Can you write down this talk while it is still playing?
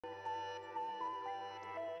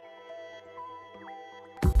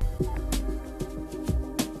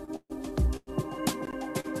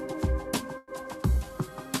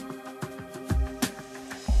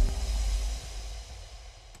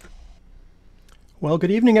Well,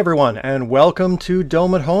 good evening, everyone, and welcome to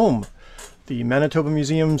Dome at Home, the Manitoba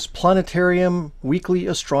Museum's Planetarium Weekly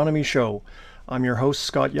Astronomy Show. I'm your host,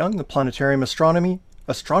 Scott Young, the Planetarium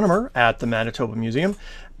astronomer at the Manitoba Museum,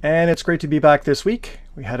 and it's great to be back this week.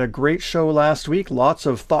 We had a great show last week, lots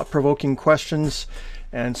of thought-provoking questions,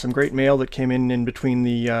 and some great mail that came in between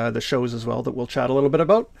the shows as well that we'll chat a little bit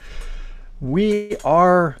about. We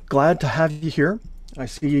are glad to have you here. I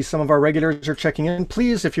see some of our regulars are checking in.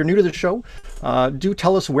 Please, if you're new to the show, do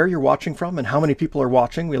tell us where you're watching from and how many people are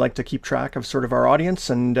watching. We like to keep track of sort of our audience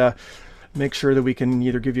and make sure that we can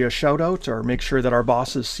either give you a shout out or make sure that our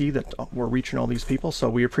bosses see that we're reaching all these people. So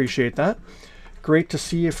we appreciate that. Great to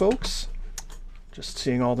see you folks. Just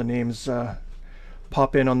seeing all the names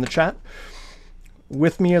pop in on the chat.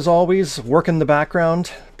 With me, as always, working the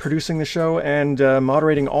background, producing the show, and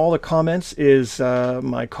moderating all the comments is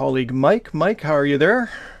my colleague Mike. Mike, how are you there?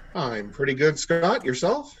 I'm pretty good, Scott.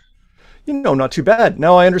 Yourself? You know, not too bad.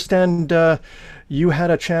 Now, I understand you had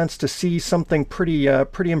a chance to see something pretty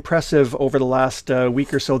impressive over the last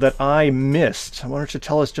week or so that I missed. Why don't you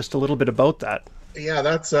tell us just a little bit about that? Yeah,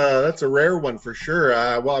 that's a rare one for sure.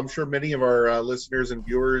 Well, I'm sure many of our listeners and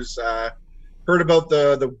viewers heard about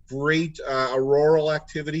the great auroral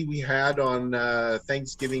activity we had on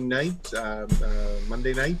Thanksgiving night,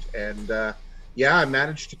 Monday night, and yeah, I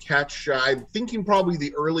managed to catch. I'm thinking probably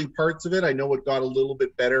the early parts of it. I know it got a little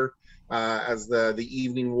bit better as the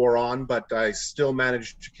evening wore on, but I still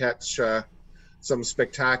managed to catch some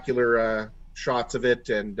spectacular shots of it,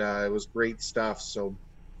 and it was great stuff. So,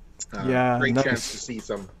 Yeah, great nice. chance to see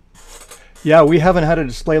some. Yeah, we haven't had a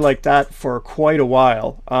display like that for quite a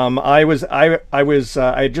while. I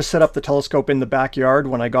had just set up the telescope in the backyard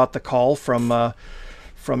when I got the call from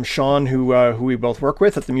Sean, who we both work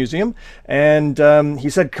with at the museum, and he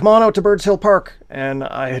said, "Come on out to Birds Hill Park." And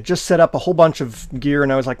I had just set up a whole bunch of gear,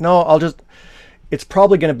 and I was like, "No, it's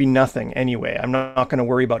probably going to be nothing anyway. I'm not going to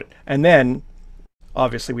worry about it." And then,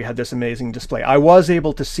 obviously, we had this amazing display. I was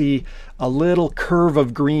able to see a little curve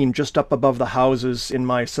of green just up above the houses in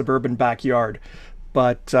my suburban backyard.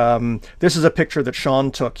 But this is a picture that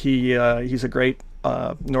Sean took. He's a great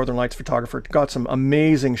Northern Lights photographer. Got some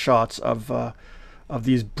amazing shots of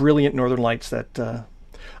these brilliant Northern Lights that,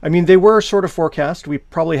 I mean, they were sort of forecast. We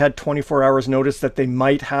probably had 24 hours notice that they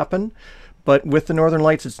might happen. But with the Northern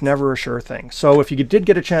Lights, it's never a sure thing. So if you did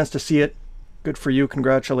get a chance to see it, good for you.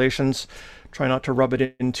 Congratulations. Try not to rub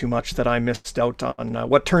it in too much that I missed out on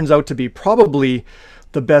what turns out to be probably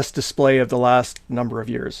the best display of the last number of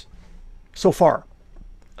years so far.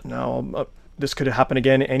 Now, this could happen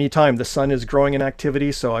again anytime. The sun is growing in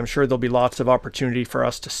activity, so I'm sure there'll be lots of opportunity for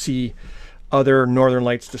us to see other Northern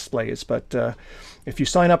Lights displays. But if you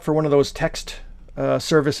sign up for one of those text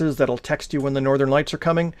services that'll text you when the Northern Lights are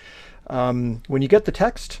coming, when you get the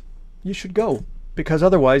text, you should go, because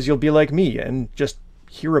otherwise you'll be like me and just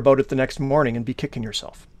hear about it the next morning and be kicking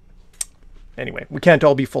yourself. Anyway, we can't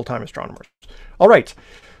all be full-time astronomers. All right,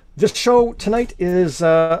 this show tonight is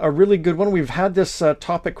a really good one. We've had this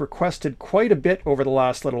topic requested quite a bit over the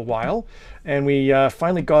last little while, and we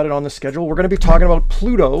finally got it on the schedule. We're going to be talking about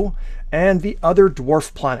Pluto and the other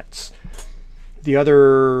dwarf planets. The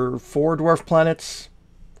other 4 dwarf planets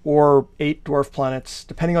or 8 dwarf planets,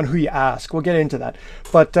 depending on who you ask. We'll get into that.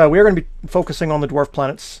 But we're going to be focusing on the dwarf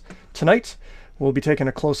planets tonight. We'll be taking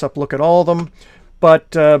a close-up look at all of them. But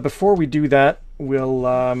before we do that, we'll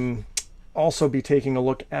also be taking a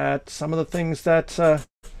look at some of the things that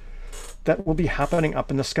will be happening up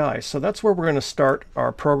in the sky. So that's where we're going to start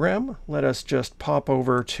our program. Let us just pop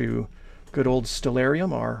over to good old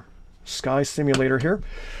Stellarium, our sky simulator here.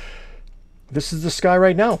 This is the sky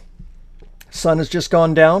right now. Sun has just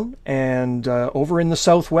gone down, and over in the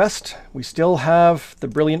southwest, we still have the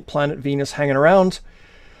brilliant planet Venus hanging around.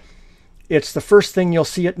 It's the first thing you'll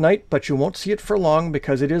see at night, but you won't see it for long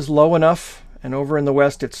because it is low enough, and over in the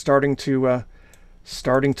west it's starting to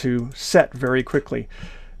set very quickly.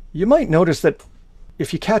 You might notice that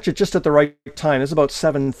if you catch it just at the right time, it's about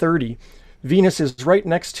 7:30, Venus is right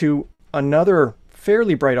next to another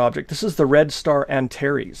fairly bright object. This is the red star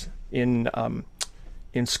Antares in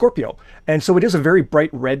Scorpio, and so it is a very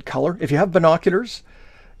bright red color. If you have binoculars,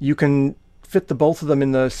 you can fit the both of them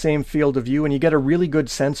in the same field of view, and you get a really good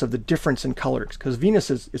sense of the difference in colors, because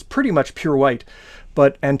Venus is pretty much pure white,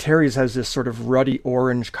 but Antares has this sort of ruddy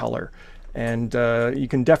orange color, and you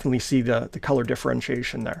can definitely see the color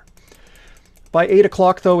differentiation there. By 8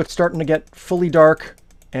 o'clock, though, it's starting to get fully dark,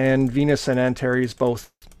 and Venus and Antares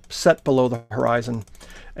both set below the horizon,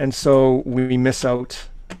 and so we miss out.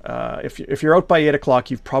 If you're out by 8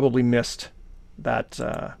 o'clock, you've probably missed that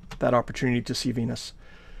opportunity to see Venus.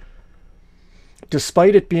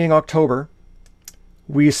 Despite it being October,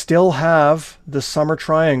 we still have the summer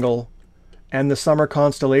triangle and the summer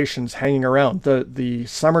constellations hanging around. The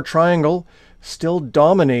summer triangle still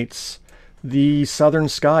dominates the southern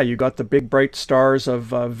sky. You got the big bright stars of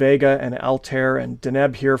Vega and Altair and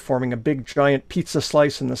Deneb here forming a big giant pizza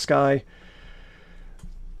slice in the sky,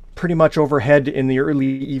 pretty much overhead in the early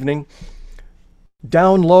evening.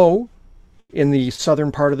 Down low in the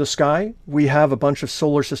southern part of the sky, we have a bunch of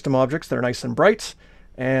solar system objects that are nice and bright.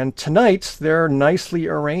 And tonight, they're nicely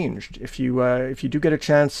arranged. If you do get a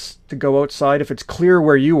chance to go outside, if it's clear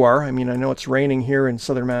where you are, I mean, I know it's raining here in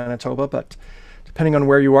southern Manitoba, but depending on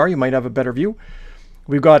where you are, you might have a better view.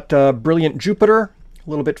 We've got brilliant Jupiter, a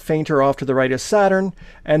little bit fainter off to the right is Saturn.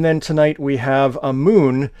 And then tonight we have a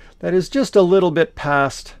moon that is just a little bit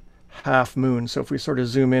past half moon. So if we sort of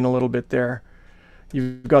zoom in a little bit there,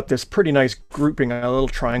 you've got this pretty nice grouping, a little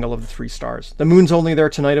triangle of the three stars. The moon's only there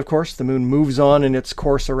tonight, of course. The moon moves on in its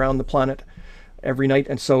course around the planet every night,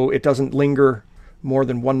 and so it doesn't linger more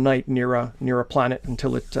than one night near a planet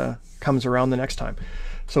until it comes around the next time.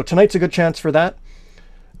 So tonight's a good chance for that.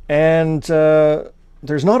 And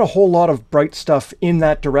there's not a whole lot of bright stuff in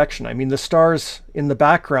that direction. I mean, the stars in the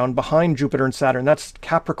background behind Jupiter and Saturn, that's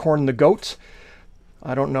Capricorn the goat.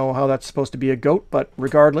 I don't know how that's supposed to be a goat, but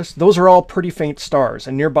regardless, those are all pretty faint stars.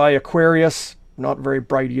 And nearby Aquarius, not very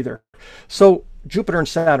bright either. So Jupiter and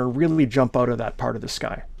Saturn really jump out of that part of the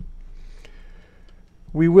sky.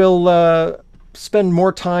 We will spend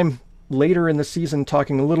more time later in the season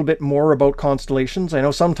talking a little bit more about constellations. I know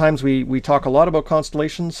sometimes we talk a lot about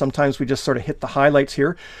constellations. Sometimes we just sort of hit the highlights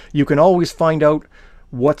here. You can always find out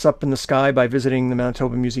what's up in the sky by visiting the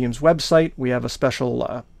Manitoba Museum's website. We have a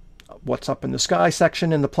special what's up in the sky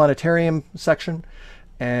section in the planetarium section,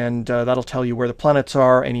 and that'll tell you where the planets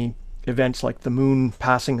are, any events like the moon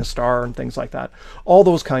passing a star and things like that, all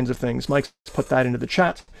those kinds of things. Mike's put that into the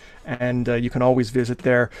chat, and you can always visit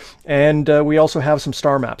there. And we also have some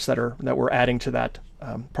star maps that we're adding to that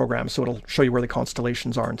program, so it'll show you where the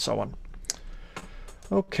constellations are and so on.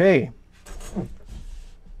 Okay,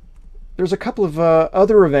 there's a couple of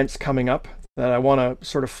other events coming up that I want to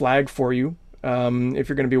sort of flag for you. If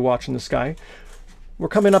you're going to be watching the sky, we're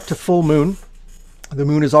coming up to full moon. The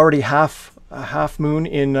moon is already half moon.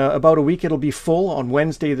 In about a week it'll be full on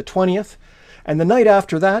Wednesday the 20th, and the night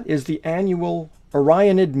after that is the annual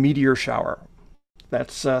Orionid meteor shower.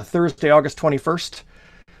 That's Thursday, August 21st.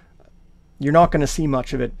 You're not going to see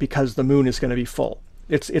much of it because the moon is going to be full.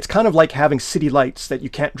 It's kind of like having city lights that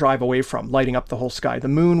you can't drive away from, lighting up the whole sky. The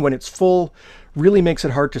moon, when it's full, really makes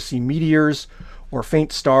it hard to see meteors or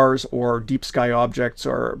faint stars or deep sky objects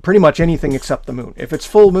or pretty much anything except the moon. If it's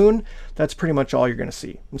full moon, that's pretty much all you're going to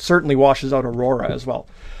see. It certainly washes out aurora as well.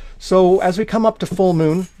 So as we come up to full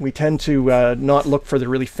moon, we tend to not look for the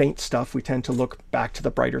really faint stuff. We tend to look back to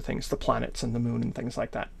the brighter things, the planets and the moon and things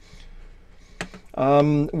like that.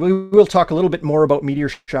 We will talk a little bit more about meteor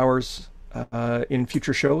showers in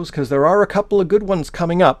future shows, because there are a couple of good ones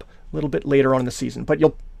coming up a little bit later on in the season. But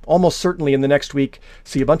you'll almost certainly in the next week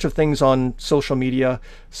see a bunch of things on social media.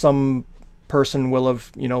 Some person will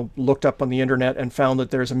have, looked up on the internet and found that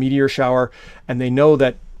there's a meteor shower, and they know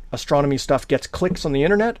that astronomy stuff gets clicks on the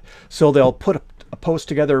internet, so they'll put a post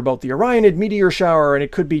together about the Orionid meteor shower, and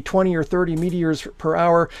it could be 20 or 30 meteors per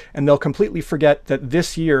hour, and they'll completely forget that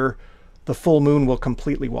this year the full moon will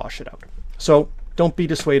completely wash it out. So don't be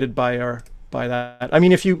dissuaded by that. I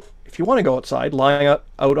mean, if you want to go outside, lying out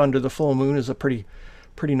under the full moon is a pretty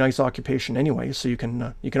nice occupation anyway, so you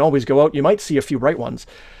can always go out. You might see a few bright ones,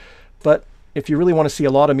 but if you really want to see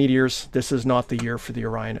a lot of meteors, this is not the year for the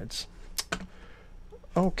Orionids.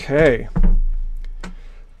 Okay,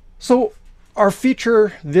 so our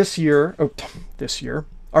feature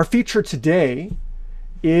our feature today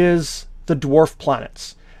is the dwarf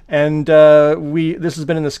planets, and this has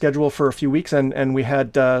been in the schedule for a few weeks, and we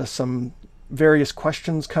had some various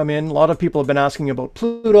questions come in. A lot of people have been asking about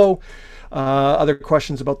Pluto. Other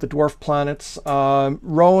questions about the dwarf planets.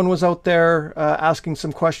 Rowan was out there asking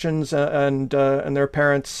some questions, and their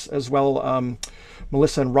parents as well.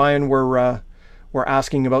 Melissa and Ryan were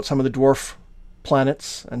asking about some of the dwarf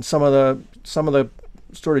planets and some of the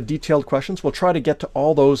sort of detailed questions. We'll try to get to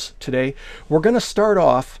all those today. We're going to start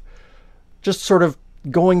off just sort of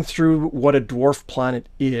going through what a dwarf planet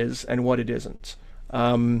is and what it isn't.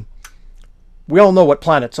 We all know what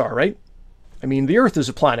planets are, right? I mean, the Earth is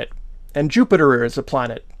a planet, and Jupiter is a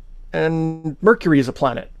planet, and Mercury is a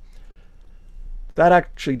planet. That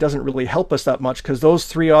actually doesn't really help us that much, because those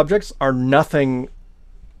three objects are nothing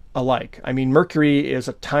alike. I mean, Mercury is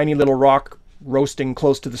a tiny little rock roasting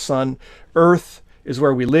close to the sun. Earth is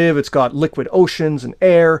where we live. It's got liquid oceans and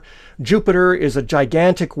air. Jupiter is a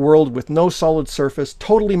gigantic world with no solid surface,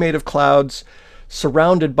 totally made of clouds,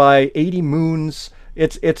 surrounded by 80 moons.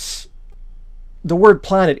 It's the word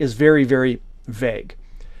planet is very, very vague.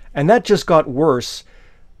 And that just got worse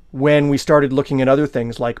when we started looking at other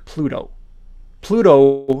things like Pluto.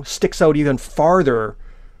 Pluto sticks out even farther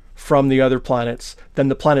from the other planets than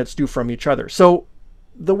the planets do from each other. So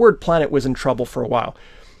the word planet was in trouble for a while.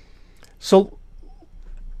 So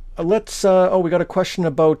let's, we got a question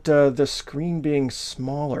about the screen being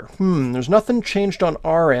smaller. There's nothing changed on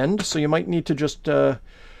our end, so you might need to just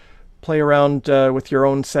play around with your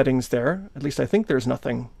own settings there. At least I think there's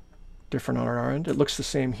nothing different on our end. It looks the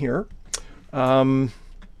same here.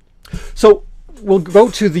 So we'll go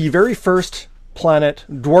to the very first planet,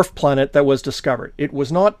 dwarf planet, that was discovered. It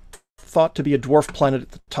was not thought to be a dwarf planet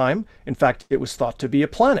at the time. In fact, it was thought to be a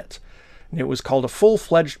planet. And it was called a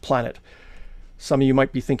full-fledged planet. Some of you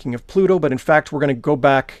might be thinking of Pluto, but in fact, we're going to go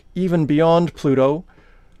back even beyond Pluto,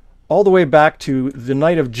 all the way back to the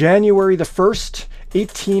night of January the 1st,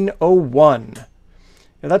 1801. Yeah,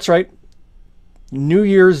 that's right. New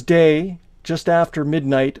Year's Day, just after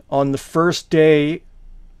midnight, on the first day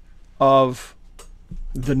of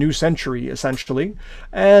the new century, essentially.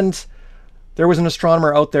 And there was an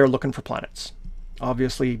astronomer out there looking for planets.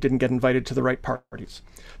 Obviously, didn't get invited to the right parties.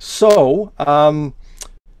 So,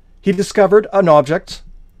 he discovered an object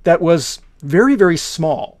that was very, very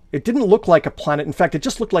small. It didn't look like a planet. In fact, it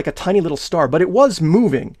just looked like a tiny little star, but it was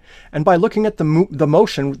moving. And by looking at the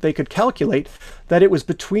motion, they could calculate that it was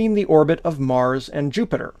between the orbit of Mars and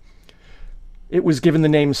Jupiter. It was given the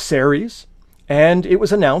name Ceres, and it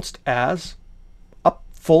was announced as a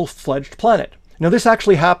full-fledged planet. Now, this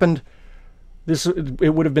actually happened,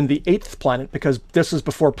 it would have been the 8th planet, because this is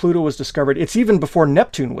before Pluto was discovered. It's even before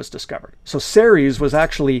Neptune was discovered. So Ceres was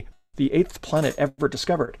actually the 8th planet ever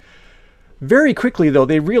discovered. Very quickly, though,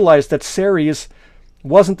 they realized that Ceres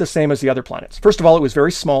wasn't the same as the other planets. First of all, it was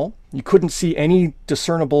very small. You couldn't see any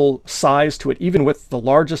discernible size to it. Even with the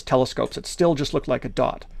largest telescopes, it still just looked like a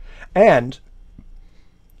dot. And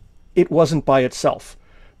it wasn't by itself,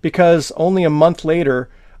 because only a month later,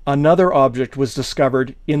 another object was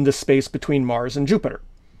discovered in the space between Mars and Jupiter.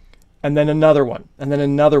 And then another one, and then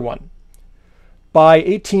another one. By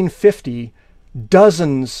 1850,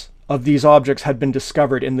 dozens of these objects had been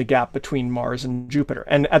discovered in the gap between Mars and Jupiter.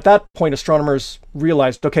 And at that point, astronomers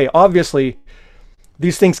realized, okay, obviously,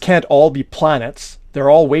 these things can't all be planets. They're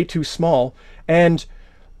all way too small. And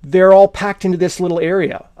they're all packed into this little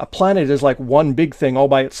area. A planet is like one big thing all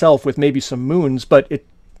by itself with maybe some moons, but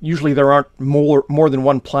usually there aren't more than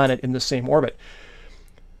one planet in the same orbit.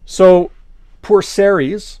 So poor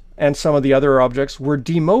Ceres and some of the other objects were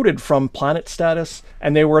demoted from planet status,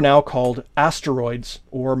 and they were now called asteroids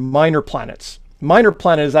or minor planets. Minor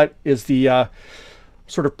planet is the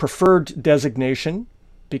sort of preferred designation,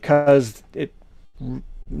 because it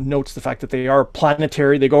notes the fact that they are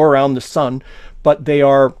planetary, they go around the sun, but they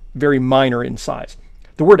are very minor in size.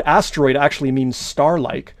 The word asteroid actually means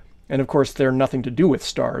star-like, and of course they're nothing to do with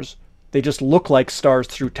stars. They just look like stars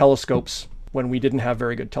through telescopes when we didn't have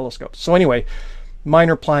very good telescopes. So anyway,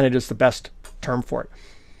 minor planet is the best term for it.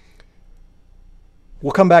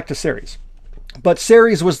 We'll come back to Ceres. But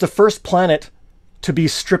Ceres was the first planet to be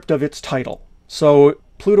stripped of its title. So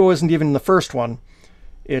Pluto isn't even the first one.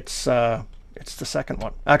 It's the second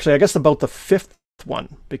one. Actually, I guess about the 5th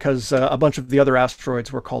one, because a bunch of the other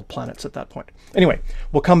asteroids were called planets at that point. Anyway,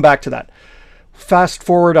 we'll come back to that. Fast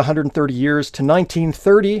forward 130 years to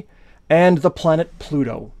 1930, and the planet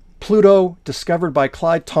Pluto. Pluto, discovered by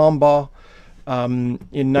Clyde Tombaugh in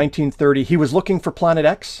 1930. He was looking for Planet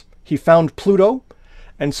X. He found Pluto,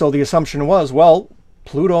 and so the assumption was, well,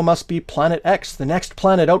 Pluto must be Planet X, the next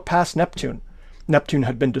planet out past Neptune. Neptune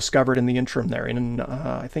had been discovered in the interim there in,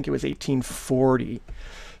 I think it was 1840.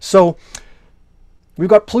 So we've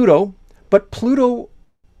got Pluto, but Pluto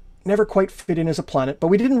never quite fit in as a planet, but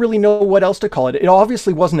we didn't really know what else to call it. It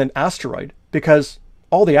obviously wasn't an asteroid, because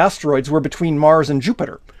all the asteroids were between Mars and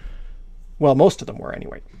Jupiter. Well, most of them were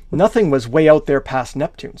anyway. Nothing was way out there past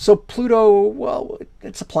Neptune. So Pluto, well,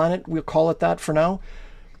 it's a planet. We'll call it that for now.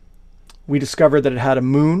 We discovered that it had a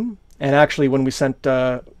moon, and actually when we sent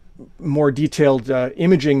more detailed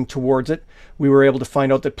imaging towards it, we were able to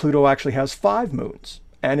find out that Pluto actually has 5 moons,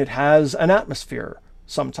 and it has an atmosphere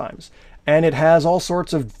sometimes, and it has all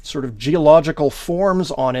sorts of sort of geological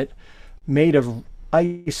forms on it made of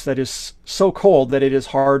ice that is so cold that it is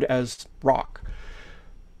hard as rock.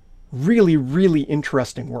 Really, really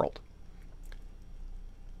interesting world.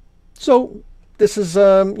 So this is,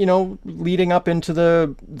 leading up into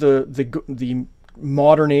the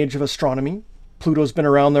modern age of astronomy. Pluto's been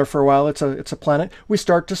around there for a while. It's a planet. We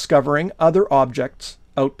start discovering other objects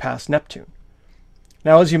out past Neptune.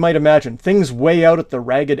 Now, as you might imagine, things way out at the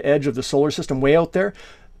ragged edge of the solar system, way out there,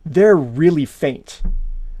 they're really faint.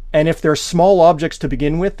 And if they're small objects to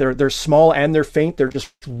begin with, they're small and they're faint, they're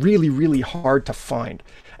just really, really hard to find.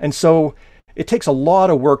 And so it takes a lot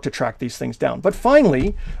of work to track these things down. But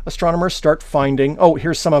finally, astronomers start finding, oh,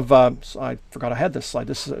 here's some of, I forgot I had this slide.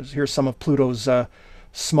 Here's some of Pluto's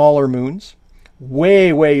smaller moons.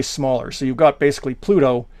 Way, way smaller. So you've got basically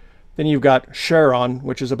Pluto, then you've got Charon,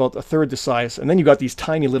 which is about a third the size, and then you've got these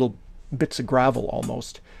tiny little bits of gravel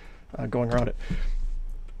almost going around it.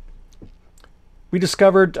 We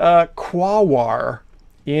discovered Quaoar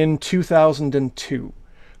in 2002.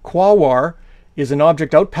 Quaoar is an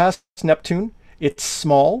object out past Neptune. It's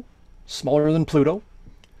small, smaller than Pluto,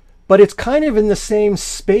 but it's kind of in the same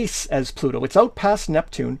space as Pluto. It's out past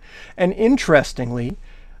Neptune, and interestingly,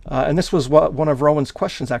 and this was one of Rowan's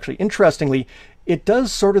questions actually, interestingly, it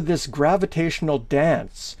does sort of this gravitational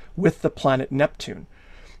dance with the planet Neptune.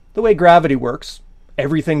 The way gravity works,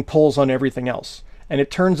 everything pulls on everything else. And it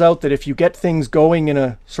turns out that if you get things going in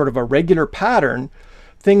a sort of a regular pattern,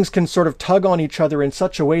 things can sort of tug on each other in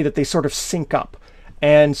such a way that they sort of sync up.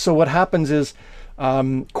 And so what happens is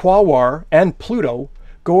Quaoar and Pluto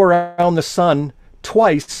go around the sun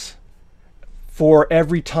twice for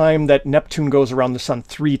every time that Neptune goes around the sun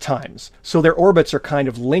 3 times. So their orbits are kind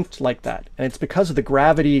of linked like that. And it's because of the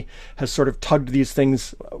gravity has sort of tugged these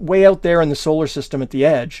things way out there in the solar system at the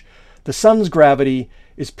edge. The sun's gravity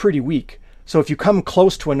is pretty weak. So if you come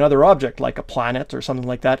close to another object like a planet or something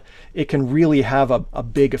like that, it can really have a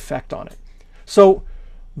big effect on it. So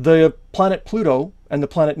the planet Pluto and the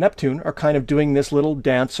planet Neptune are kind of doing this little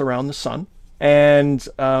dance around the sun. And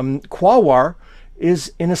Quaoar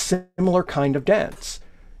is in a similar kind of dance.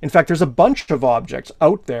 In fact, there's a bunch of objects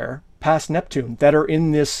out there past Neptune that are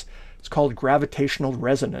in this, it's called gravitational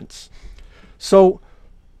resonance. So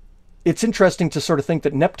it's interesting to sort of think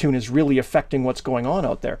that Neptune is really affecting what's going on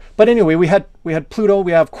out there. But anyway, we had Pluto,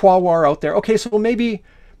 we have Quaoar out there. Okay, so maybe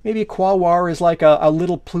Quaoar is like a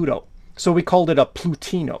little Pluto. So we called it a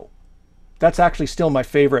Plutino. That's actually still my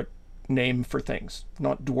favorite name for things,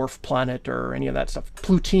 not dwarf planet or any of that stuff.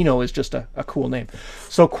 Plutino is just a cool name.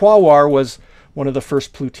 So Quaoar was one of the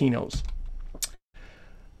first Plutinos.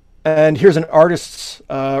 And here's an artist's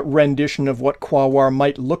rendition of what Quaoar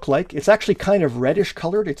might look like. It's actually kind of reddish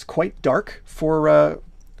colored. It's quite dark for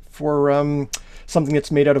something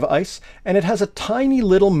that's made out of ice. And it has a tiny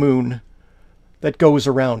little moon that goes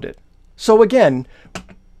around it. So again,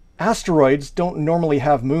 asteroids don't normally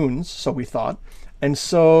have moons, so we thought. And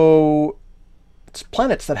so it's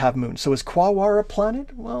planets that have moons. So is Quaoar a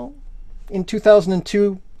planet? Well, in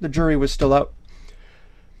 2002, the jury was still out.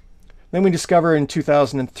 Then we discover in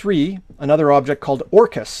 2003 another object called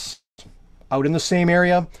Orcus, out in the same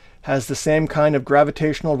area, has the same kind of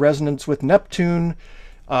gravitational resonance with Neptune,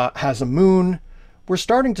 has a moon. We're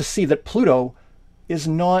starting to see that Pluto is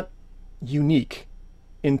not unique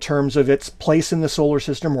in terms of its place in the solar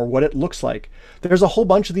system or what it looks like. There's a whole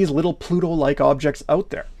bunch of these little Pluto-like objects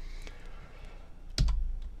out there.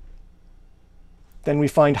 Then we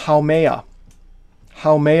find Haumea.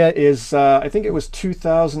 Haumea is, I think it was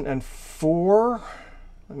 2004.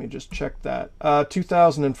 Let me just check that.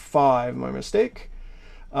 2005, my mistake.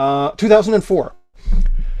 2004.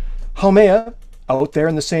 Haumea, out there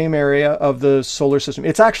in the same area of the solar system.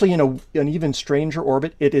 It's actually in an even stranger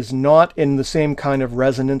orbit. It is not in the same kind of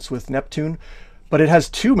resonance with Neptune, but it has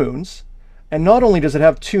 2 moons. And not only does it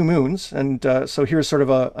have 2 moons, and so here's sort of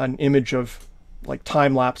an image of like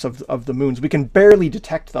time lapse of the moons. We can barely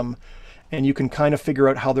detect them, and you can kind of figure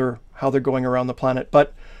out how they're going around the planet.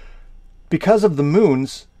 But because of the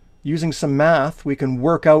moons, using some math, we can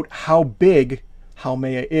work out how big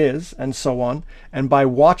Haumea is, and so on. And by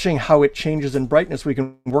watching how it changes in brightness, we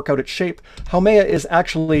can work out its shape. Haumea is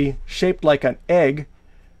actually shaped like an egg,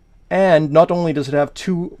 and not only does it have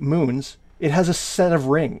 2 moons, it has a set of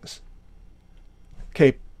rings.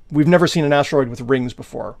 Okay, we've never seen an asteroid with rings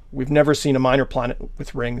before. We've never seen a minor planet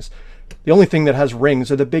with rings. The only thing that has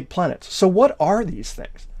rings are the big planets. So what are these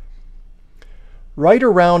things? Right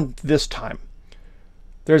around this time,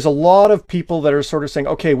 there's a lot of people that are sort of saying,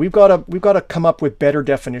 okay, we've got to come up with better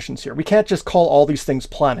definitions here. We can't just call all these things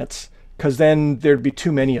planets, because then there'd be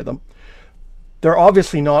too many of them. They're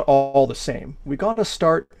obviously not all the same. We got to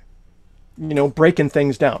start, breaking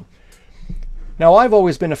things down. Now, I've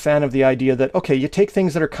always been a fan of the idea that, okay, you take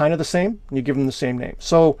things that are kind of the same and you give them the same name.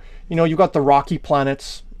 So, you've got the rocky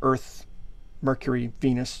planets, Earth, Mercury,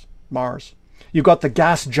 Venus, Mars. You've got the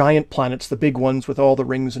gas giant planets, the big ones with all the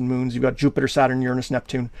rings and moons. You've got Jupiter, Saturn, Uranus,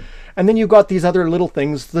 Neptune. And then you've got these other little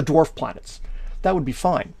things, the dwarf planets. That would be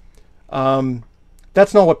fine.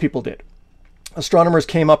 That's not what people did. Astronomers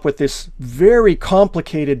came up with this very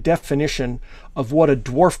complicated definition of what a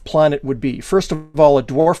dwarf planet would be. First of all, a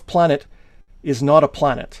dwarf planet is not a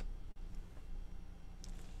planet.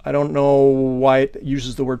 I don't know why it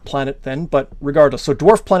uses the word planet then, but regardless. So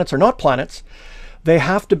dwarf planets are not planets. They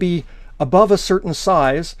have to be above a certain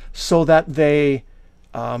size so that they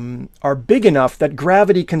are big enough that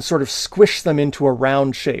gravity can sort of squish them into a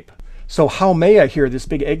round shape. So Haumea here, this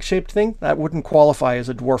big egg-shaped thing, that wouldn't qualify as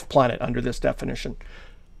a dwarf planet under this definition.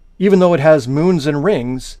 Even though it has moons and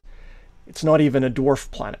rings, it's not even a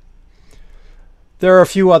dwarf planet. There are a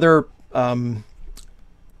few other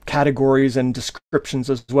categories and descriptions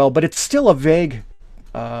as well, but it's still a vague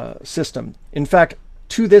system. In fact,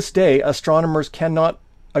 to this day, astronomers cannot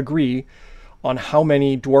agree on how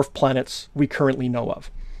many dwarf planets we currently know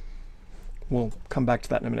of. We'll come back to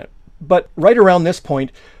that in a minute. But right around this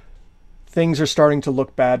point, things are starting to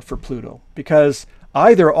look bad for Pluto, because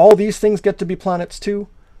either all these things get to be planets too,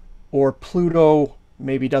 or Pluto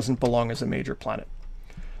maybe doesn't belong as a major planet.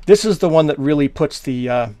 This is the one that really puts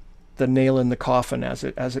the nail in the coffin, as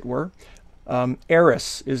it were.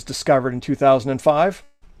 Eris is discovered in 2005.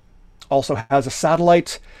 Also has a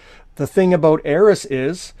satellite. The thing about Eris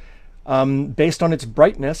is, based on its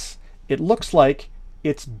brightness, it looks like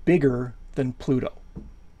it's bigger than Pluto.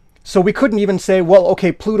 So we couldn't even say, well,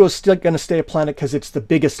 okay, Pluto's still going to stay a planet because it's the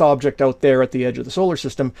biggest object out there at the edge of the solar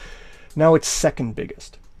system. Now it's second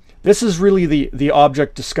biggest. This is really the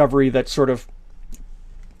object discovery that sort of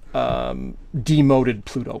demoted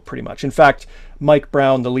Pluto, pretty much. In fact, Mike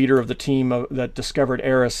Brown, the leader of the team that discovered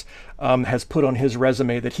Eris, has put on his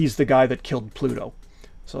resume that he's the guy that killed Pluto.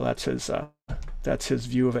 So that's his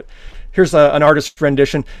view of it. Here's an artist's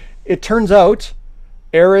rendition. It turns out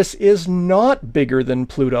Eris is not bigger than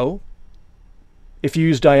Pluto if you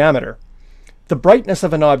use diameter. The brightness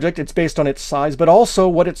of an object, it's based on its size, but also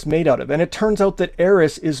what it's made out of. And it turns out that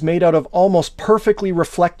Eris is made out of almost perfectly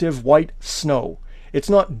reflective white snow. It's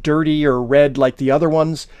not dirty or red like the other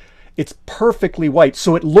ones. It's perfectly white,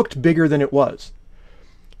 so it looked bigger than it was.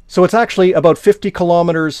 So it's actually about 50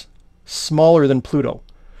 kilometers smaller than Pluto.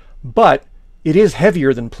 But it is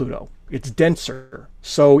heavier than Pluto. It's denser.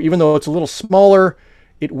 So even though it's a little smaller,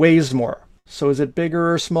 it weighs more. So is it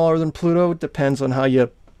bigger or smaller than Pluto? It depends on how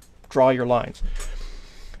you draw your lines.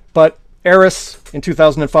 But Eris in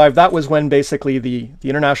 2005, that was when basically the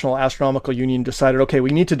International Astronomical Union decided, okay,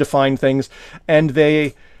 we need to define things. And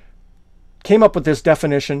they came up with this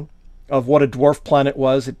definition of what a dwarf planet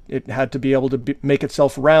was. It had to be able to make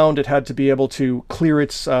itself round. It had to be able to clear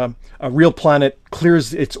its, a real planet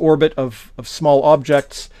clears its orbit of small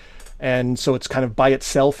objects. And so it's kind of by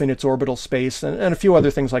itself in its orbital space, and a few other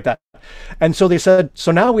things like that. And so they said,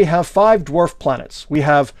 so now we have 5 dwarf planets. We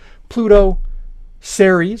have Pluto,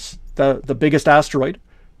 Ceres, the biggest asteroid.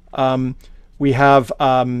 We have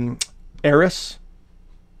Eris,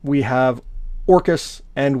 we have Orcus,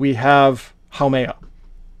 and we have Haumea.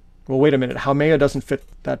 Well, wait a minute. Haumea doesn't fit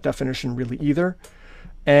that definition really either.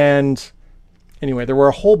 And anyway, there were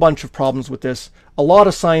a whole bunch of problems with this. A lot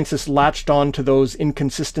of scientists latched on to those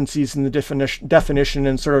inconsistencies in the definition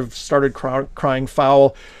and sort of started crying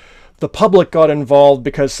foul. The public got involved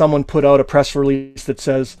because someone put out a press release that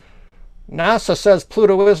says, NASA says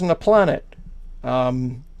Pluto isn't a planet.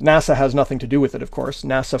 NASA has nothing to do with it, of course.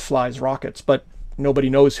 NASA flies rockets, but nobody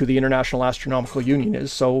knows who the International Astronomical Union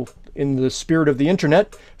is. So in the spirit of the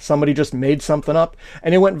internet, somebody just made something up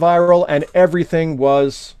and it went viral, and everything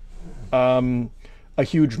was a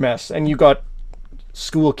huge mess. And you got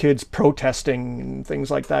school kids protesting and things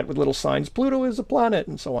like that with little signs, Pluto is a planet,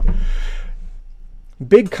 and so on.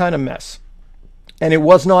 Big kind of mess. And it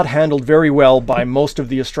was not handled very well by most of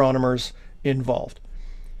the astronomers involved.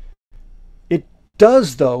 It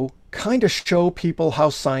does, though, kind of show people how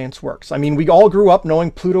science works. I mean, we all grew up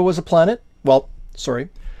knowing Pluto was a planet. Well, sorry,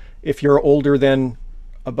 if you're older than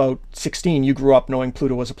about 16, you grew up knowing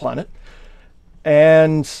Pluto was a planet.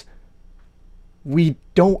 And we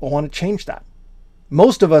don't want to change that.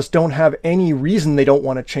 Most of us don't have any reason they don't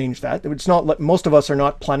want to change that. It's not, most of us are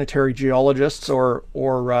not planetary geologists or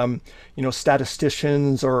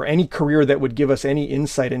statisticians or any career that would give us any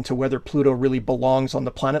insight into whether Pluto really belongs on the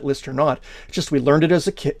planet list or not. It's just we learned it as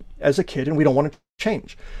a kid and we don't want to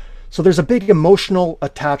change. So there's a big emotional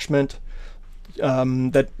attachment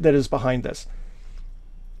that is behind this.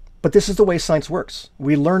 But this is the way science works.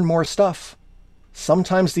 We learn more stuff.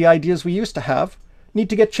 Sometimes the ideas we used to have need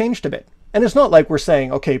to get changed a bit. And it's not like we're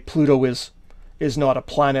saying, okay, Pluto is not a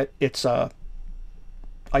planet, it's a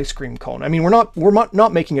ice cream cone. I mean, we're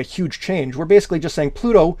not making a huge change. We're basically just saying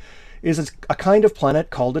Pluto is a kind of planet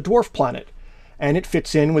called a dwarf planet, and it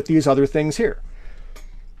fits in with these other things here.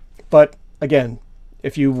 But again,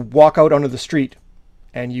 if you walk out onto the street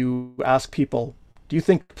and you ask people, do you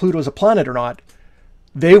think Pluto is a planet or not?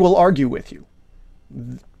 They will argue with you.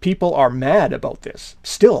 People are mad about this.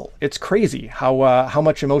 Still, it's crazy how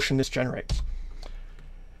much emotion this generates.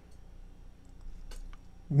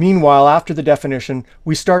 Meanwhile, after the definition,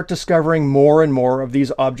 we start discovering more and more of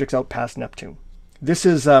these objects out past Neptune. This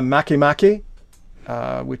is Makemake,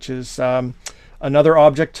 which is another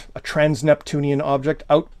object, a trans-Neptunian object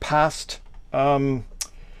out past the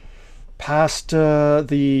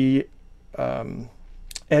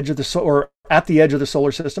edge of the or at the edge of the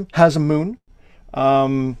solar system. Has a moon,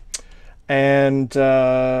 let's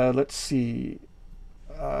see.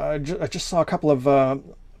 I just saw a couple of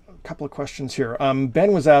questions here.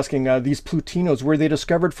 Ben was asking, these Plutinos, were they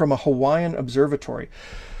discovered from a Hawaiian observatory?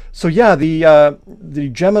 So yeah, the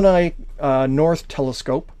Gemini North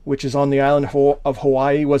Telescope, which is on the island of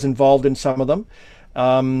Hawaii, was involved in some of them.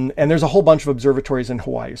 And there's a whole bunch of observatories in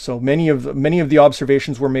Hawaii. So many of the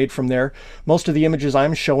observations were made from there. Most of the images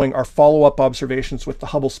I'm showing are follow-up observations with the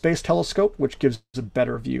Hubble Space Telescope, which gives a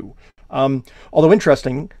better view. Although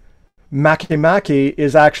interesting, Makemake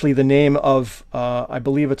is actually the name of, I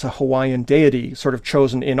believe it's a Hawaiian deity, sort of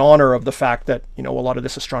chosen in honor of the fact that, you know, a lot of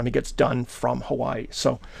this astronomy gets done from Hawaii.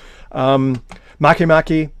 So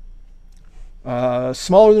Makemake,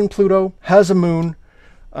 smaller than Pluto, has a moon,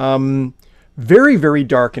 very, very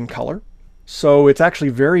dark in color. So it's actually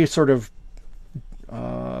very sort of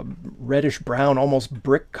reddish brown, almost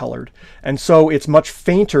brick colored. And so it's much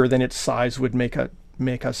fainter than its size would make us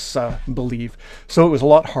believe. So it was a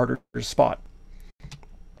lot harder to spot.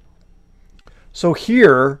 So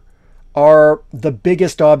here are the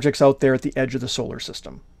biggest objects out there at the edge of the solar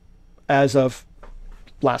system as of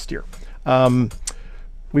last year.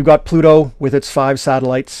 We've got Pluto with its 5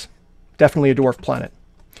 satellites, definitely a dwarf planet.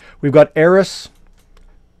 We've got Eris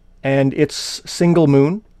and its single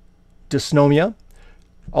moon, Dysnomia,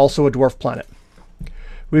 also a dwarf planet.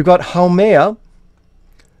 We've got Haumea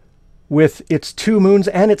with its 2 moons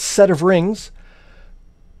and its set of rings,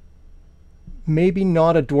 maybe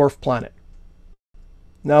not a dwarf planet.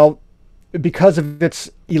 Now, because of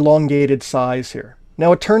its elongated size here.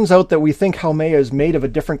 Now, it turns out that we think Haumea is made of a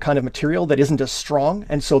different kind of material that isn't as strong,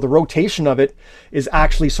 and so the rotation of it is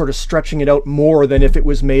actually sort of stretching it out more than if it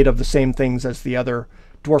was made of the same things as the other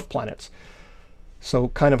dwarf planets. So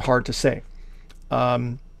kind of hard to say.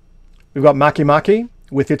 We've got Makemake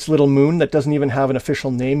with its little moon that doesn't even have an official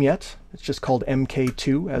name yet. It's just called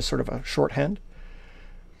MK2 as sort of a shorthand.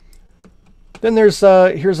 Then there's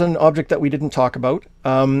here's an object that we didn't talk about.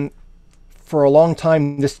 For a long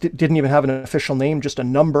time, this didn't even have an official name, just a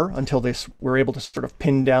number, until they were able to sort of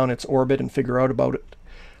pin down its orbit and figure out about it.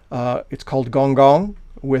 It's called Gong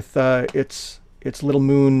with its little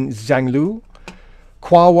moon Zhanglu.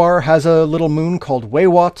 Quawar has a little moon called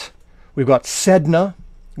Weiwat. We've got Sedna,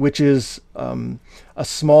 which is a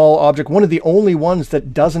small object, one of the only ones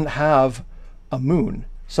that doesn't have a moon.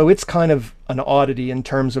 So it's kind of an oddity in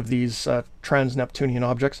terms of these trans-Neptunian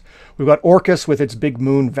objects. We've got Orcus with its big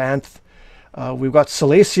moon Vanth. We've got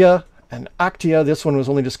Salacia and Actia. This one was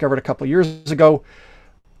only discovered a couple of years ago.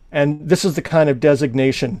 And this is the kind of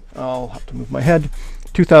designation, I'll have to move my head,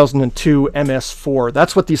 2002 MS4.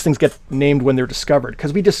 That's what these things get named when they're discovered,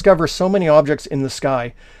 because we discover so many objects in the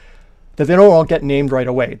sky that they don't all get named right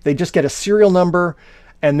away. They just get a serial number,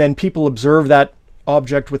 and then people observe that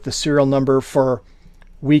object with the serial number for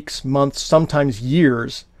weeks, months, sometimes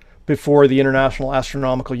years, before the International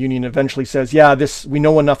Astronomical Union eventually says, yeah, we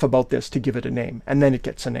know enough about this to give it a name, and then it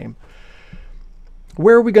gets a name.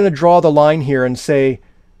 Where are we going to draw the line here and say,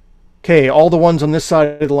 okay, all the ones on this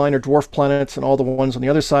side of the line are dwarf planets and all the ones on the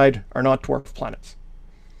other side are not dwarf planets?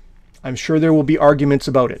 I'm sure there will be arguments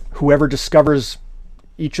about it. Whoever discovers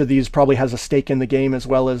each of these probably has a stake in the game, as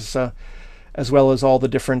well as all the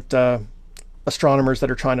different astronomers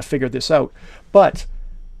that are trying to figure this out. But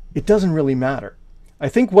it doesn't really matter. I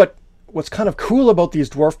think what's kind of cool about these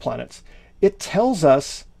dwarf planets, it tells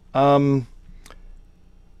us that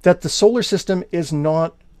the solar system is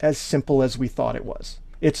not as simple as we thought it was.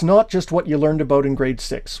 It's not just what you learned about in grade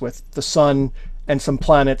 6 with the sun and some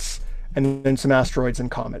planets and then some asteroids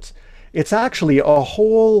and comets. It's actually a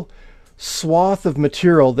whole swath of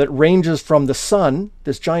material that ranges from the sun,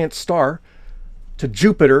 this giant star, to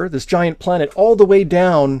Jupiter, this giant planet, all the way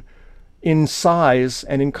down in size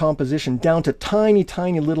and in composition, down to tiny,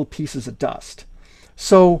 tiny little pieces of dust.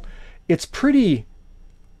 So it's pretty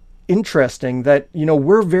interesting that, you know,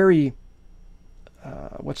 we're very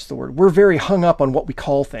what's the word? We're very hung up on what we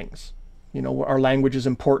call things. You know, our language is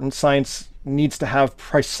important. Science needs to have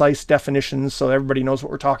precise definitions so everybody knows what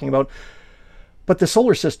we're talking about. But the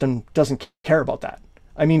solar system doesn't care about that.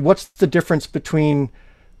 I mean, what's the difference between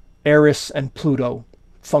Eris and Pluto,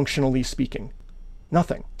 functionally speaking?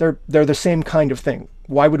 Nothing. They're the same kind of thing.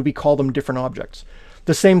 Why would we call them different objects?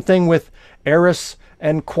 The same thing with Eris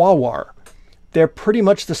and Quaoar. They're pretty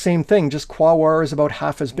much the same thing, just Quaoar is about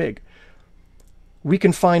half as big. We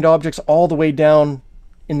can find objects all the way down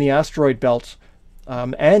in the asteroid belt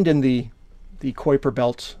and in the Kuiper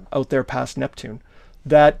belt out there past Neptune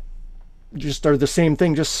that just are the same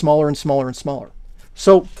thing, just smaller and smaller and smaller.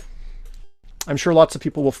 So I'm sure lots of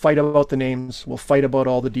people will fight about the names, will fight about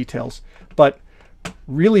all the details, but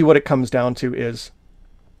really what it comes down to is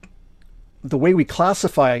the way we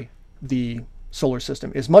classify the solar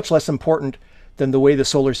system is much less important than the way the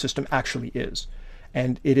solar system actually is.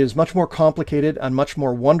 And it is much more complicated and much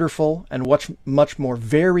more wonderful and much more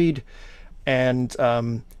varied and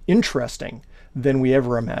interesting than we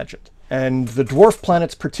ever imagined. And the dwarf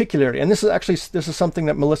planets particularly, and this is something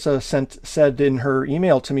that Melissa said in her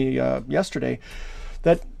email to me yesterday,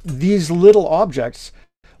 that these little objects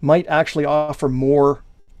might actually offer more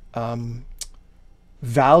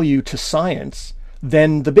value to science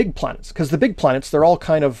than the big planets. Because the big planets, they're all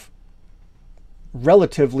kind of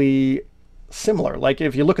relatively similar. Like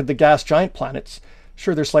if you look at the gas giant planets,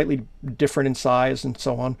 sure, they're slightly different in size and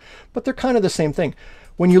so on, but they're kind of the same thing.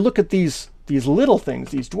 When you look at these little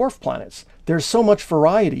things, these dwarf planets, there's so much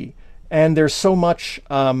variety and there's so much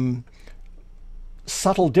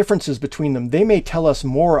subtle differences between them. They may tell us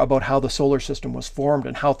more about how the solar system was formed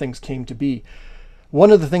and how things came to be.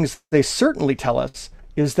 One of the things they certainly tell us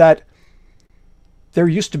is that there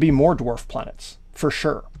used to be more dwarf planets, for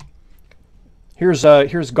sure. Here's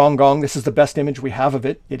Gong Gong. This is the best image we have of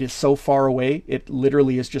it. It is so far away, it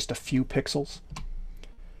literally is just a few pixels.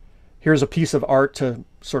 Here's a piece of art to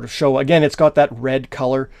sort of show, again, it's got that red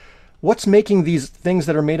color. What's making these things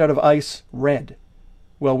that are made out of ice red?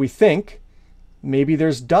 Well, we think maybe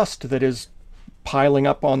there's dust that is piling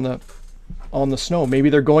up on the snow. Maybe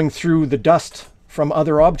they're going through the dust from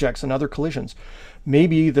other objects and other collisions.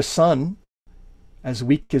 Maybe the sun, as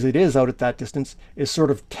weak as it is out at that distance, is sort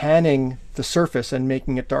of tanning the surface and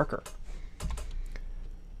making it darker.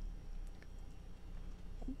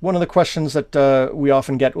 One of the questions that we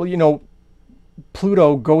often get, well, you know,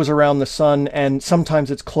 Pluto goes around the sun and sometimes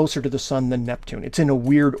it's closer to the sun than Neptune. It's in a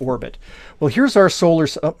weird orbit. Well, here's our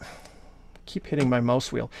keep hitting my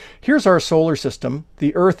mouse wheel. Here's our solar system.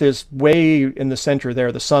 The Earth is way in the center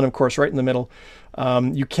there. The sun, of course, right in the middle.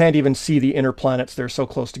 You can't even see the inner planets. They're so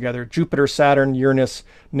close together. Jupiter, Saturn, Uranus,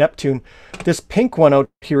 Neptune. This pink one out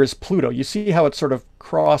here is Pluto. You see how it sort of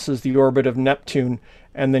crosses the orbit of Neptune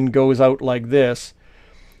and then goes out like this.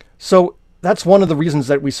 So that's one of the reasons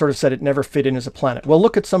that we sort of said it never fit in as a planet. Well,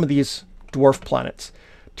 look at some of these dwarf planets.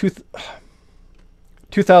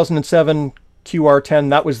 2007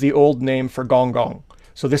 QR10, that was the old name for Gong Gong.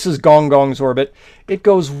 So this is Gong Gong's orbit. It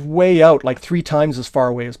goes way out, like 3 times as far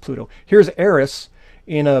away as Pluto. Here's Eris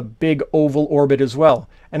in a big oval orbit as well.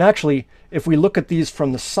 And actually, if we look at these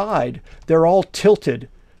from the side, they're all tilted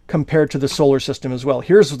compared to the solar system as well.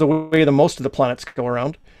 Here's the way the most of the planets go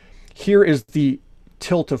around. Here is the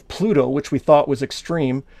tilt of Pluto, which we thought was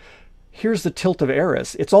extreme. Here's the tilt of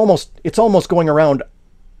Eris. It's almost going around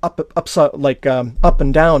up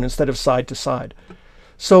and down instead of side to side.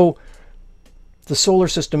 So the solar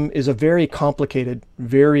system is a very complicated,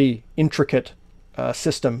 very intricate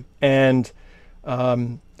system, and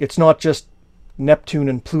it's not just Neptune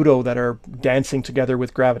and Pluto that are dancing together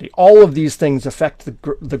with gravity. All of these things affect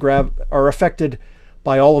are affected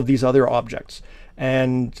by all of these other objects,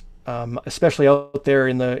 and especially out there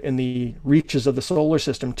in the reaches of the solar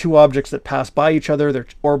system, 2 objects that pass by each other, their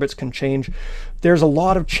orbits can change. There's a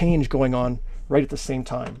lot of change going on right at the same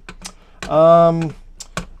time.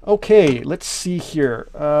 Okay, let's see here.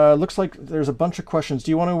 Looks like there's a bunch of questions.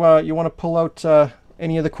 Do you want to pull out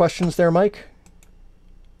any of the questions there, Mike?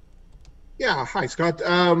 Yeah, hi Scott.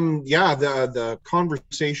 Yeah, the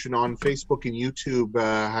conversation on Facebook and YouTube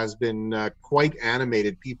has been quite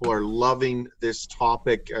animated. People are loving this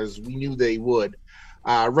topic, as we knew they would.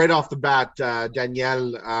 Right off the bat,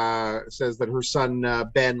 Danielle says that her son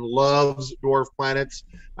Ben loves dwarf planets.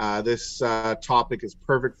 This topic is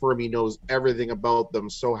perfect for him. He knows everything about them.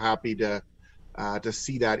 So happy to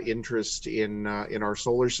see that interest in our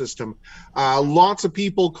solar system. Lots of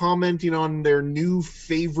people commenting on their new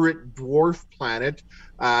favorite dwarf planet.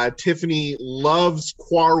 Tiffany loves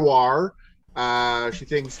Quaoar. She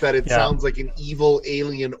thinks that it sounds like an evil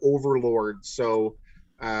alien overlord. So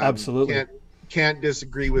absolutely can't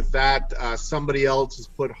disagree with that. Somebody else has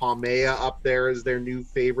put Haumea up there as their new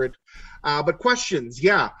favorite. But questions,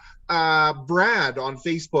 yeah. Brad on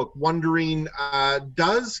Facebook wondering,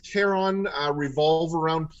 does Charon revolve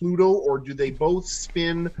around Pluto, or do they both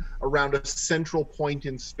spin around a central point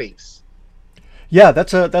in space? Yeah,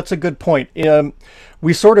 that's a good point.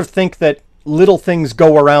 We sort of think that little things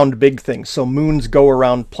go around big things, so moons go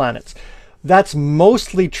around planets. That's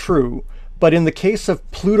mostly true, but in the case of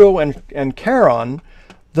Pluto and Charon,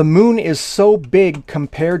 the moon is so big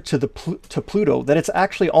compared to to Pluto that it's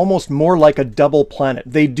actually almost more like a double planet.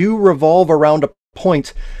 They do revolve around a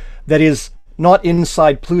point that is not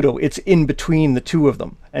inside Pluto, it's in between the two of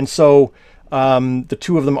them. And so the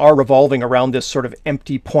two of them are revolving around this sort of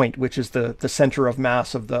empty point, which is the center of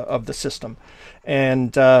mass of the system.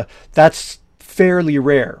 And that's fairly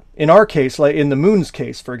rare. In our case, like in the moon's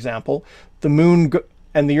case, for example, the moon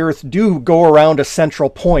and the Earth do go around a central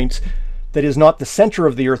point that is not the center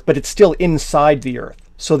of the Earth, but it's still inside the Earth.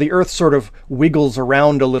 So the Earth sort of wiggles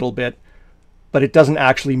around a little bit, but it doesn't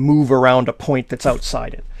actually move around a point that's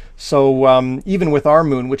outside it. So even with our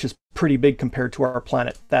moon, which is pretty big compared to our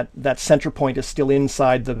planet, that center point is still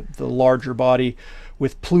inside the larger body.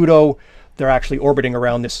 With Pluto, they're actually orbiting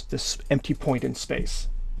around this empty point in space.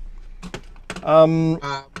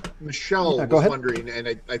 Michelle was wondering,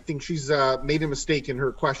 and I think she's made a mistake in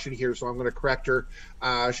her question here, so I'm going to correct her.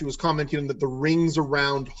 She was commenting that the rings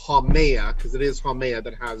around Haumea, because it is Haumea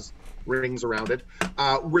that has rings around it,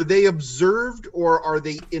 were they observed or are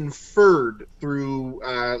they inferred through,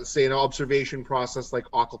 say, an observation process like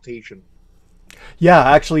occultation? Yeah,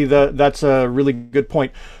 actually, that's a really good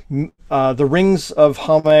point. The rings of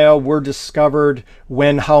Haumea were discovered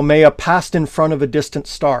when Haumea passed in front of a distant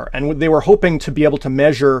star, and they were hoping to be able to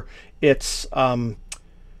measure its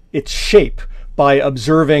shape by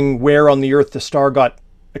observing where on the Earth the star got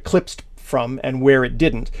eclipsed from and where it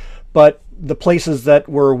didn't. But the places that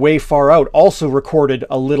were way far out also recorded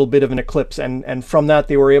a little bit of an eclipse, and from that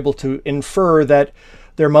they were able to infer that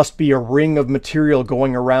there must be a ring of material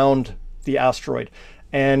going around the asteroid.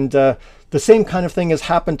 And the same kind of thing has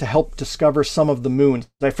happened to help discover some of the moons.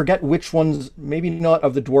 I forget which ones, maybe not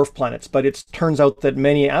of the dwarf planets, but it turns out that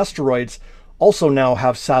many asteroids also now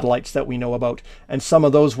have satellites that we know about, and some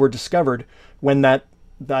of those were discovered when that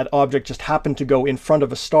object just happened to go in front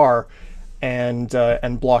of a star and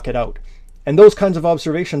block it out. And those kinds of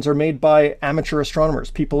observations are made by amateur astronomers,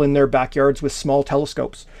 people in their backyards with small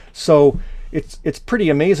telescopes. So it's pretty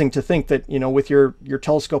amazing to think that, you know, with your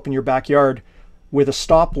telescope in your backyard, with a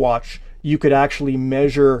stopwatch, you could actually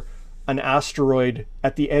measure an asteroid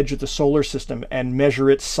at the edge of the solar system and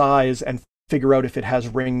measure its size and figure out if it has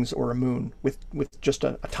rings or a moon with just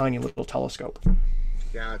a tiny little telescope.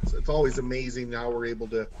 Yeah, it's always amazing how we're able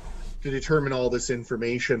to determine all this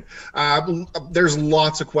information. There's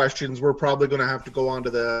lots of questions. We're probably going to have to go onto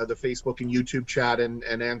the Facebook and YouTube chat and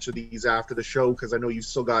answer these after the show, because I know you've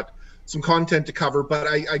still got some content to cover. But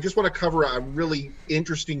I just want to cover a really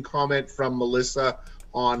interesting comment from Melissa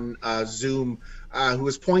on Zoom, who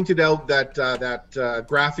has pointed out that that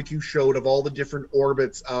graphic you showed of all the different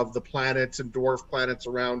orbits of the planets and dwarf planets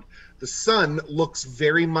around the sun looks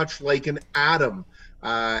very much like an atom.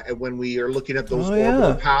 And when we are looking at those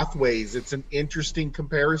orbital pathways, it's an interesting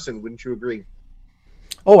comparison. Wouldn't you agree?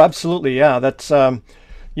 Oh, absolutely. Yeah, that's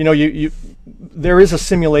you know, there is a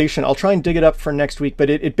simulation. I'll try and dig it up for next week, but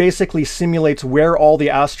it basically simulates where all the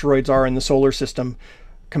asteroids are in the solar system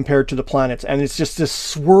compared to the planets, and it's just this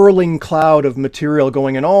swirling cloud of material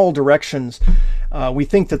going in all directions. We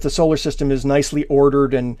think that the solar system is nicely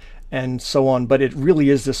ordered and so on, but it really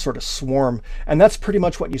is this sort of swarm, and that's pretty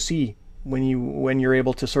much what you see when you're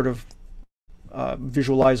able to sort of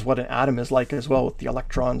visualize what an atom is like as well, with the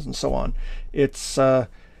electrons and so on. It's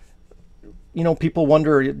you know, people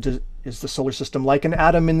wonder, is the solar system like an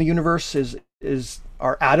atom in the universe?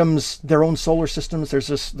 Are atoms their own solar systems? There's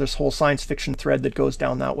this whole science fiction thread that goes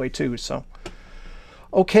down that way too. So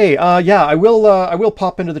okay, yeah, I will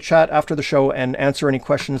pop into the chat after the show and answer any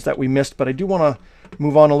questions that we missed, but I do want to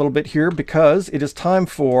move on a little bit here because it is time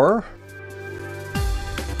for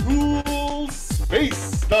Cool Space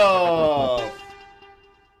Stuff!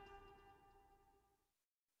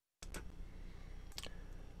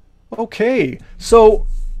 Okay, so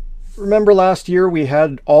remember last year we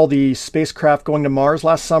had all the spacecraft going to Mars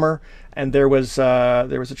last summer, and there was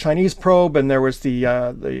a Chinese probe, and there was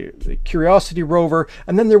the Curiosity rover,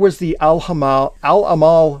 and then there was the Al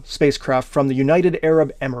Amal spacecraft from the United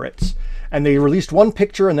Arab Emirates, and they released one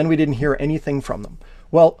picture, and then we didn't hear anything from them.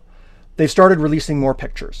 Well, they started releasing more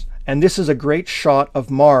pictures, and this is a great shot of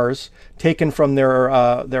Mars taken from their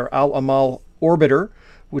Al Amal orbiter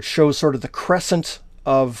which shows sort of the crescent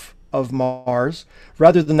of Mars,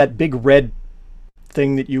 rather than that big red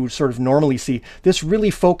thing that you sort of normally see. This really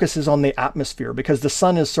focuses on the atmosphere, because the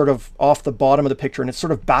sun is sort of off the bottom of the picture and it's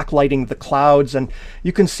sort of backlighting the clouds, and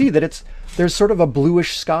you can see that there's sort of a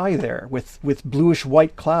bluish sky there with bluish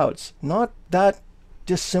white clouds. Not that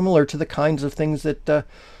dissimilar to the kinds of things that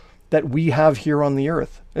we have here on the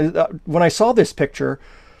Earth. When I saw this picture,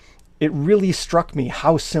 it really struck me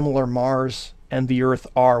how similar Mars and the Earth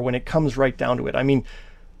are when it comes right down to it. I mean,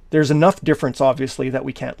 there's enough difference, obviously, that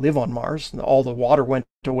we can't live on Mars. All the water went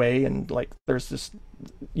away, and like there's this,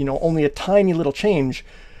 only a tiny little change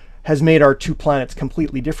has made our two planets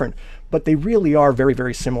completely different. But they really are very,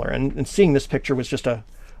 very similar. And seeing this picture was just a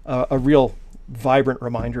real vibrant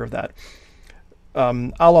reminder of that.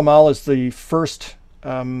 Al-Amal is the first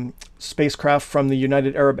spacecraft from the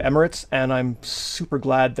United Arab Emirates, and I'm super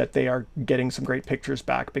glad that they are getting some great pictures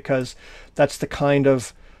back, because that's the kind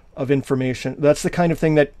of information, that's the kind of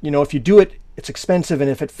thing that, if you do it, it's expensive,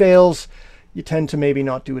 and if it fails, you tend to maybe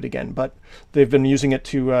not do it again. But they've been using it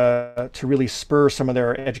to really spur some of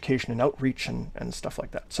their education and outreach and stuff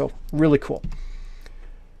like that. So really cool.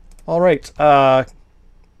 All right.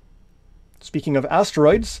 Speaking of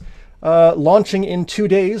asteroids, launching in 2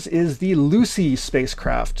 days is the Lucy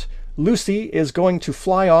spacecraft. Lucy is going to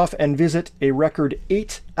fly off and visit a record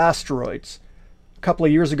 8 asteroids. A couple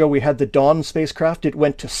of years ago, we had the Dawn spacecraft. It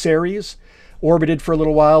went to Ceres, orbited for a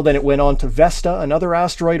little while. Then it went on to Vesta, another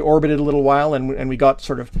asteroid, orbited a little while, and we got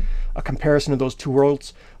sort of a comparison of those two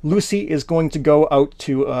worlds. Lucy is going to go out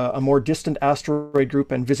to a more distant asteroid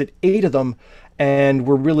group and visit 8 of them, and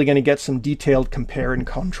we're really going to get some detailed compare and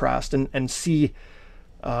contrast and see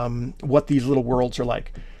what these little worlds are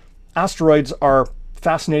like. Asteroids are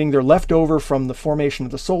fascinating. They're left over from the formation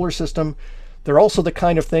of the solar system. They're also the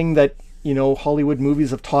kind of thing that, Hollywood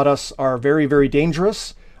movies have taught us are very, very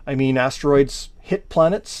dangerous. I mean, asteroids hit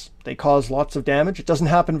planets. They cause lots of damage. It doesn't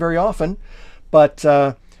happen very often, but,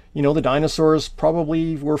 the dinosaurs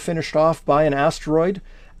probably were finished off by an asteroid,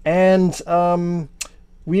 and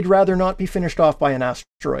we'd rather not be finished off by an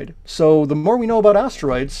asteroid. So the more we know about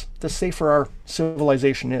asteroids, the safer our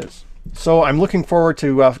civilization is. So I'm looking forward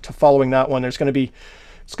to following that one. It's going to be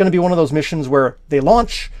one of those missions where they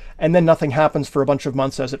launch and then nothing happens for a bunch of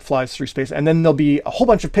months as it flies through space. And then there'll be a whole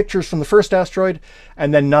bunch of pictures from the first asteroid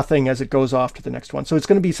and then nothing as it goes off to the next one. So it's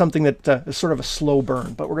going to be something that is sort of a slow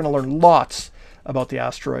burn, but we're going to learn lots about the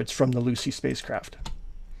asteroids from the Lucy spacecraft.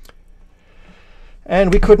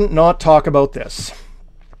 And we couldn't not talk about this.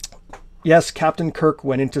 Yes, Captain Kirk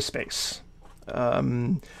went into space.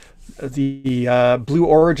 The Blue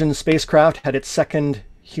Origin spacecraft had its second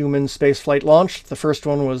human spaceflight launched. The first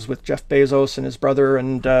one was with Jeff Bezos and his brother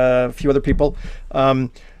and a few other people.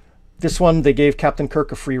 This one, they gave Captain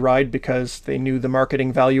Kirk a free ride because they knew the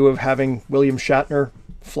marketing value of having William Shatner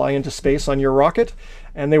fly into space on your rocket.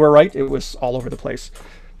 And they were right. It was all over the place.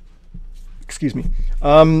 Excuse me.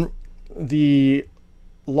 The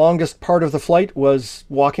longest part of the flight was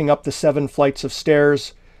walking up the 7 flights of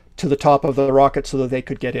stairs to the top of the rocket so that they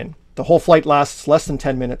could get in. The whole flight lasts less than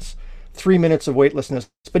 10 minutes, 3 minutes of weightlessness.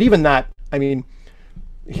 But even that, I mean,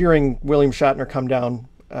 hearing William Shatner come down,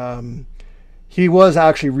 he was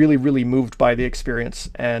actually really, really moved by the experience.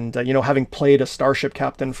 And, having played a starship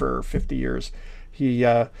captain for 50 years, he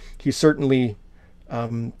certainly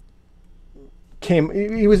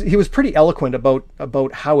he was pretty eloquent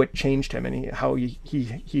about how it changed him, and how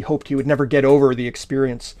he hoped he would never get over the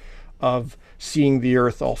experience of seeing the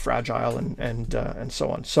Earth all fragile and so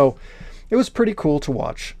on. So it was pretty cool to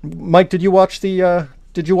watch. Mike, did you watch the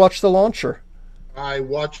launch? Or? I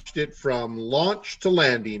watched it from launch to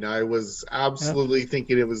landing. I was absolutely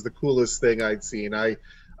thinking it was the coolest thing I'd seen.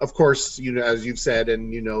 Of course, as you've said,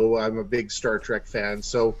 and I'm a big Star Trek fan,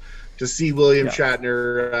 so to see William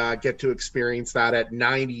Shatner get to experience that at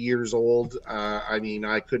 90 years old,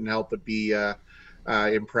 I couldn't help but be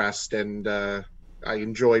impressed, and I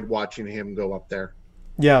enjoyed watching him go up there.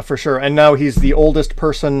 Yeah, for sure. And now he's the oldest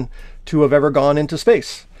person to have ever gone into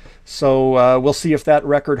space. So we'll see if that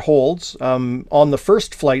record holds. On the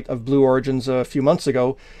first flight of Blue Origins a few months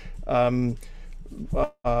ago, Wally,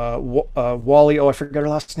 I forget her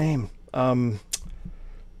last name.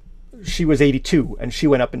 She was 82 and she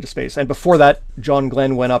went up into space. And before that, John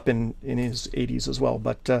Glenn went up in his 80s as well.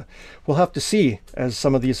 But we'll have to see as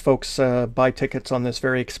some of these folks buy tickets on this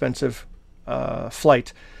very expensive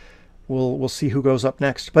flight. We'll see who goes up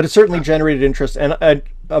next. But it certainly generated interest. And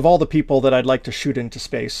of all the people that I'd like to shoot into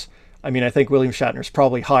space, I think William Shatner's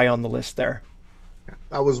probably high on the list there.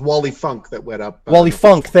 That was Wally Funk that went up. Wally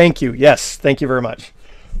Funk, thank you. Yes, thank you very much.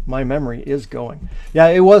 My memory is going. Yeah,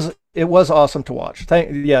 it was It was awesome to watch.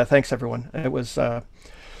 Thanks everyone.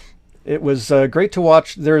 It was great to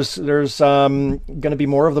watch. There's going to be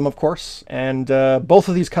more of them, of course, and both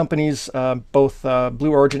of these companies, both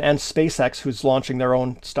Blue Origin and SpaceX, who's launching their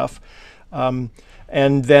own stuff,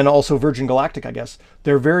 and then also Virgin Galactic, I guess,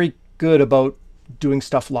 they're very good about doing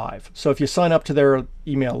stuff live. So if you sign up to their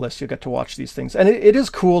email list, you'll get to watch these things, and it is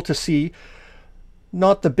cool to see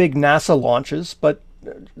not the big NASA launches, but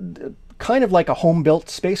kind of like a home-built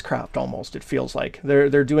spacecraft almost. It feels like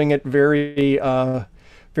they're doing it very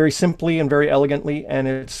very simply and very elegantly, and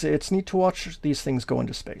it's neat to watch these things go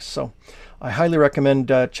into space. So I highly recommend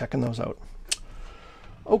checking those out.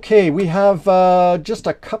 Okay, we have just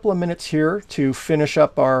a couple of minutes here to finish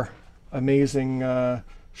up our amazing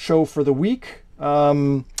show for the week.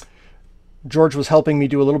 George was helping me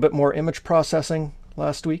do a little bit more image processing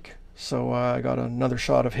last week, so I got another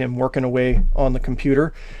shot of him working away on the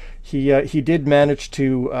computer. He did manage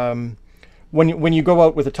to when you go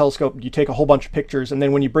out with a telescope, you take a whole bunch of pictures, and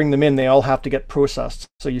then when you bring them in, they all have to get processed.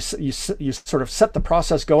 So you sort of set the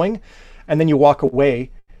process going, and then you walk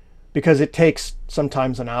away, because it takes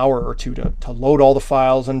sometimes an hour or two to load all the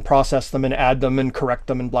files and process them and add them and correct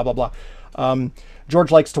them and blah, blah, blah.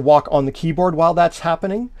 George likes to walk on the keyboard while that's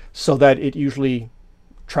happening, so that it usually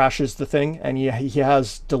trashes the thing, and he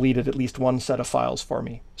has deleted at least one set of files for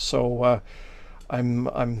me. So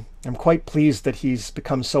I'm quite pleased that he's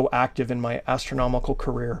become so active in my astronomical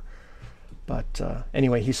career. But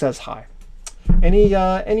anyway, he says hi.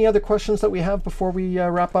 Any other questions that we have before we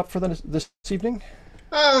wrap up for this evening?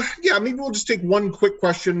 Yeah, maybe we'll just take one quick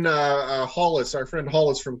question. Hollis, our friend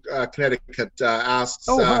Hollis from Connecticut, asks.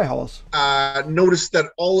 Oh, hi, Hollis. Notice that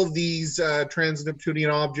all of these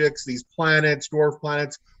trans-Neptunian objects, these planets, dwarf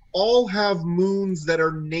planets, all have moons that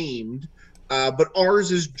are named, but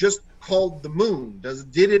ours is just called the moon.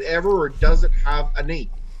 Did it ever, or does it have a name?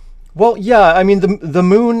 Well, yeah, I mean, the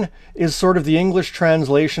moon is sort of the English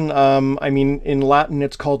translation. I mean, in Latin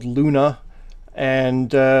it's called luna,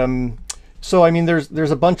 and so I mean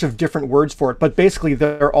there's a bunch of different words for it, but basically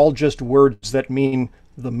they're all just words that mean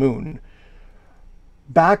the moon.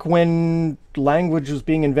 Back when language was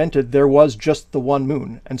being invented, there was just the one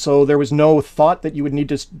moon, and so there was no thought that you would need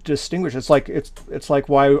to distinguish. It's like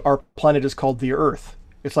why our planet is called the Earth.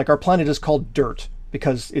 It's like our planet is called dirt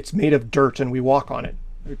because it's made of dirt and we walk on it.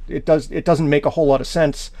 It doesn't make a whole lot of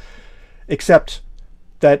sense, except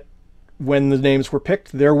that when the names were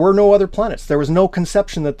picked, there were no other planets. There was no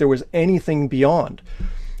conception that there was anything beyond.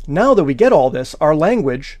 Now that we get all this, our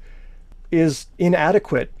language is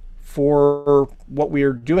inadequate for what we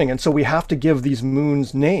are doing, and so we have to give these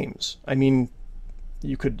moons names. I mean,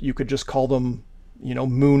 you could just call them,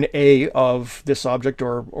 moon A of this object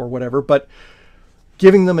or whatever, but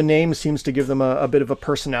giving them a name seems to give them a bit of a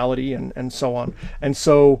personality and so on. And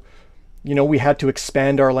so, we had to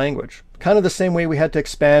expand our language. Kind of the same way we had to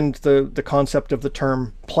expand the concept of the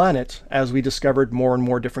term planet as we discovered more and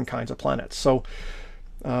more different kinds of planets. So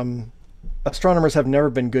astronomers have never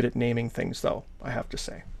been good at naming things, though, I have to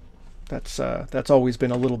say. That's always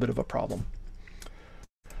been a little bit of a problem.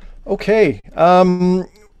 Okay.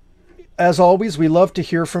 As always, we love to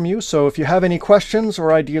hear from you. So if you have any questions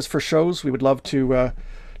or ideas for shows, we would love to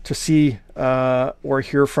see or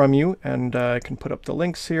hear from you. And I can put up the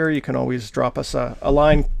links here. You can always drop us a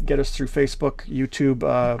line, get us through Facebook, YouTube,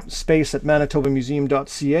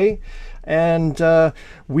 space@manitobamuseum.ca. And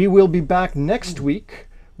we will be back next week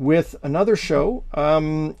with another show.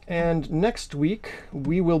 And next week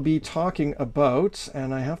we will be talking about,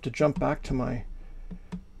 and I have to jump back to my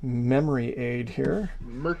memory aid here.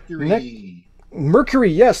 Mercury,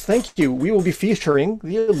 yes, thank you. We will be featuring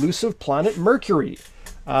the elusive planet Mercury.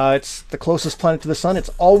 It's the closest planet to the sun. It's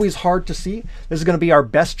always hard to see. This is going to be our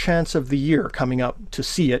best chance of the year coming up to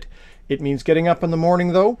see it. It means getting up in the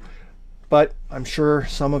morning, though, but I'm sure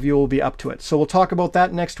some of you will be up to it. So we'll talk about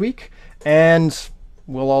that next week, and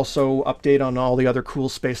we'll also update on all the other cool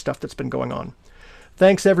space stuff that's been going on.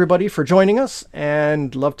 Thanks everybody for joining us,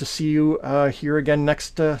 and love to see you here again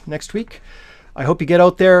next week. I hope you get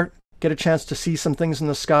out there, get a chance to see some things in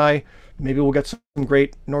the sky. Maybe we'll get some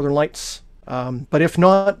great northern lights. But if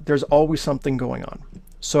not, there's always something going on.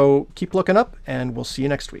 So keep looking up, and we'll see you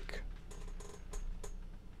next week.